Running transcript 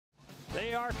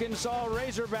the Arkansas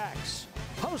Razorbacks,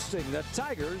 hosting the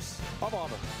Tigers of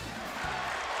Auburn.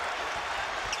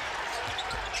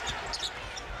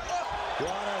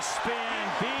 What a spin,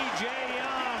 B.J.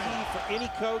 Young. For any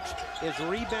coach is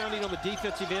rebounding on the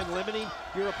defensive end, limiting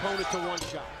your opponent to one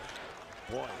shot.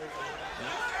 Boy.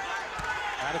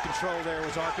 Out of control there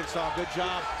was Arkansas. Good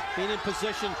job being in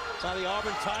position by the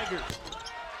Auburn Tigers.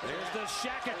 There's the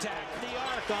Shaq attack. The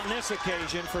arc on this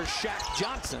occasion for Shaq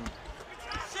Johnson.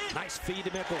 Nice feed to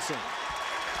Mickelson.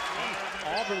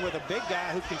 Auburn with a big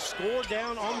guy who can score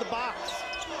down on the box.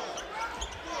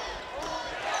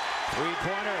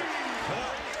 Three-pointer.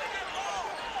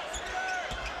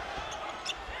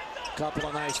 Couple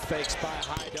of nice fakes by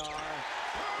Haidar,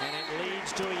 and it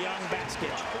leads to a Young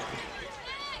basket.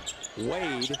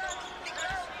 Wade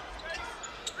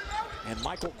and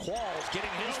Michael Qualls getting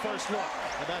his first look.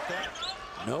 How about that?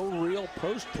 No real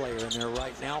post player in there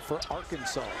right now for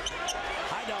Arkansas.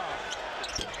 Haidar.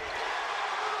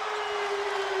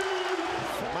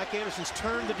 Mike Anderson's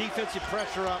turned the defensive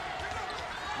pressure up,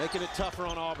 making it tougher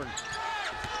on Auburn.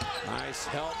 Nice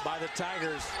help by the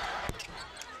Tigers.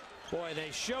 Boy, they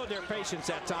showed their patience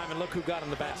that time, and look who got in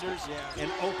the basket.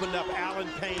 And opened up Allen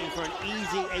Payne for an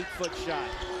easy 8-foot shot.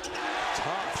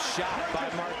 Tough shot by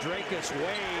Mardrakus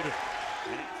Wade.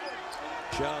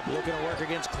 Chubb looking to work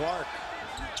against Clark.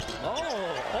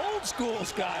 Oh, old school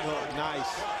skyhook.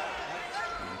 Nice.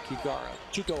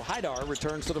 Chico Haidar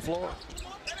returns to the floor.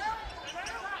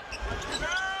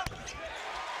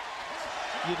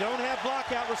 You don't have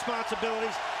blockout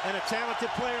responsibilities, and a talented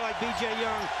player like B.J.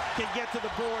 Young can get to the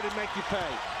board and make you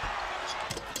pay.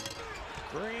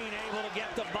 Green able to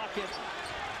get the bucket.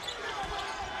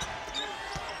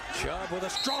 Chubb with a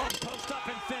strong post-up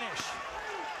and finish.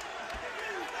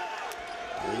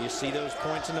 Well, you see those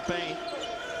points in the paint.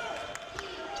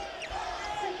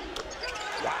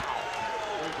 Wow.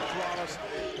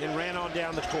 And ran on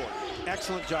down the court.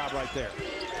 Excellent job right there.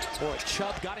 Boy,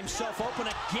 Chubb got himself open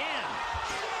again.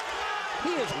 He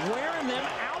is wearing them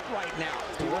out right now.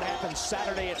 What happened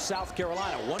Saturday at South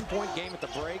Carolina? 1-point game at the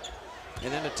break,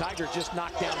 and then the Tigers just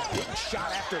knocked down big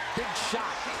shot after big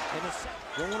shot.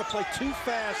 Don't want to play too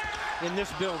fast in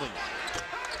this building.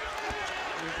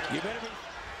 You better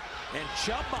be. And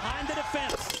Chubb behind the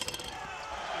defense.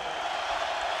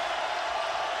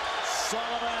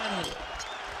 Sullivan.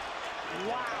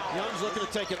 Wow. Young's looking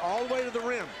to take it all the way to the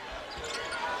rim.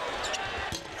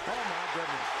 Oh, my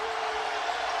goodness.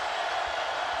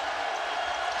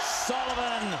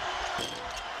 Sullivan.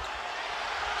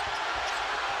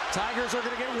 Tigers are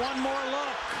going to get one more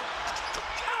look.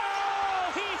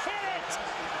 Oh, he hit it.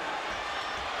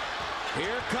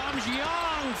 Here comes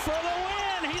Young for the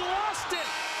win. He lost it.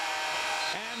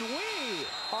 And we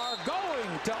are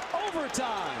going to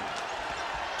overtime.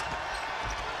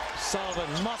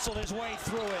 Sullivan muscled his way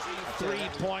through it. 3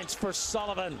 points for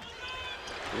Sullivan.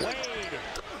 Wade.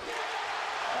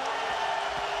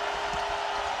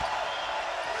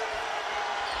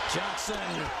 Johnson.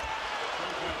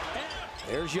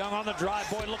 There's Young on the drive.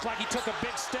 Boy, it looked like he took a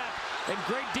big step. And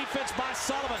great defense by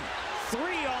Sullivan.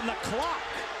 3 on the clock.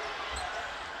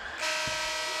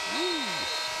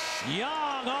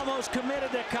 Young almost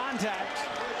committed to contact.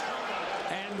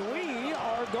 And we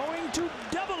are going to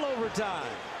double overtime.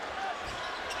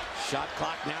 Shot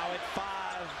clock now at 5.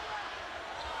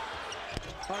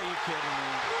 Are you kidding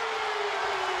me?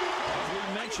 As we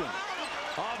mentioned,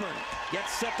 Auburn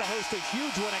gets set to host a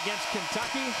huge one against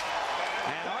Kentucky,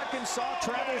 and Arkansas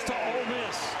travels to Ole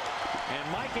Miss.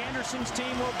 And Mike Anderson's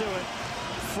team will do it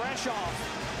fresh off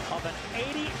of an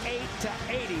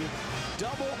 88-80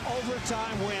 double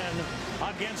overtime win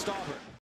against Auburn.